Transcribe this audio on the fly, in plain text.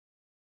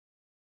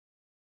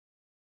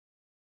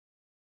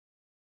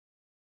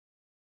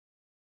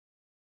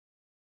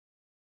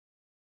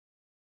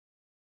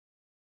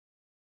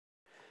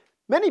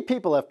Many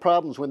people have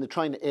problems when they're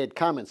trying to add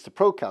comments to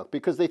ProCalc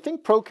because they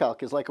think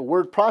ProCalc is like a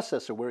word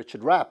processor where it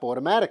should wrap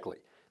automatically.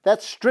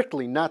 That's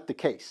strictly not the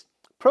case.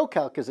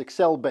 ProCalc is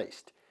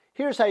Excel-based.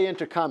 Here's how you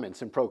enter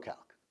comments in ProCalc.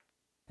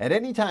 At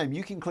any time,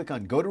 you can click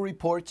on Go to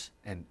Reports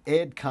and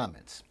Add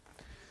Comments.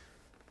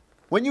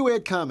 When you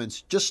add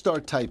comments, just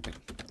start typing.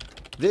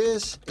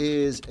 This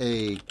is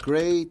a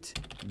great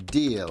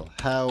deal.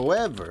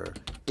 However,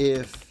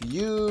 if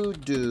you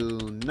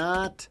do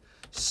not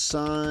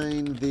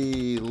sign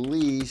the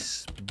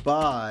lease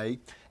by,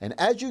 and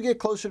as you get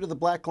closer to the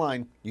black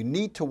line, you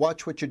need to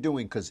watch what you're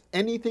doing because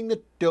anything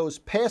that goes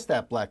past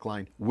that black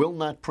line will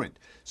not print.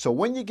 So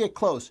when you get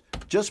close,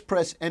 just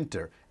press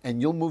enter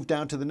and you'll move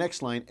down to the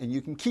next line and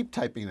you can keep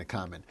typing the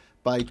comment.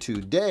 By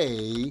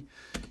today,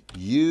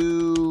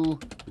 you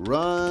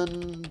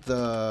run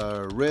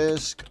the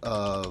risk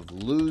of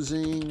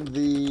losing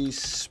the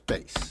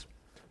space.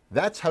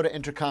 That's how to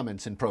enter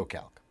comments in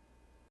ProCalc.